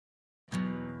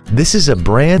This is a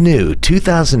brand new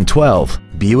 2012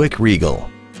 Buick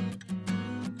Regal.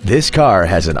 This car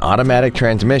has an automatic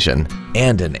transmission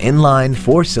and an inline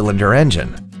 4-cylinder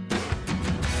engine.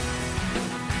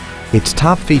 Its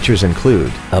top features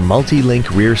include a multi-link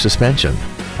rear suspension,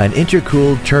 an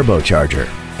intercooled turbocharger,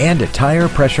 and a tire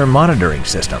pressure monitoring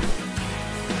system.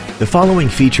 The following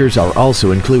features are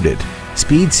also included: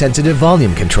 speed-sensitive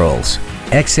volume controls,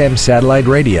 XM satellite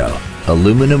radio,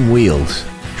 aluminum wheels,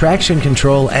 traction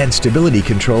control and stability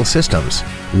control systems,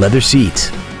 leather seats,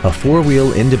 a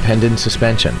 4-wheel independent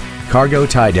suspension, cargo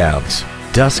tie-downs,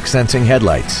 dusk sensing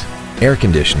headlights, air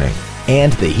conditioning,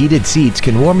 and the heated seats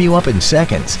can warm you up in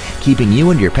seconds, keeping you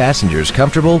and your passengers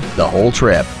comfortable the whole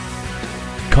trip.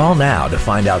 Call now to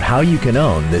find out how you can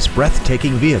own this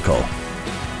breathtaking vehicle.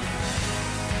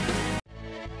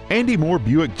 Andy Mohr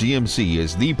Buick GMC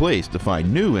is the place to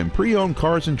find new and pre-owned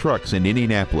cars and trucks in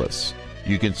Indianapolis.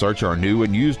 You can search our new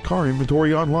and used car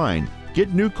inventory online,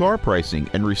 get new car pricing,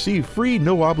 and receive free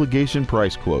no-obligation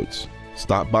price quotes.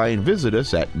 Stop by and visit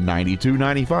us at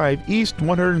 9295 East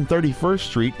 131st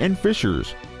Street in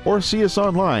Fishers, or see us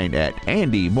online at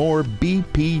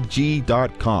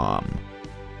andymoorbpg.com.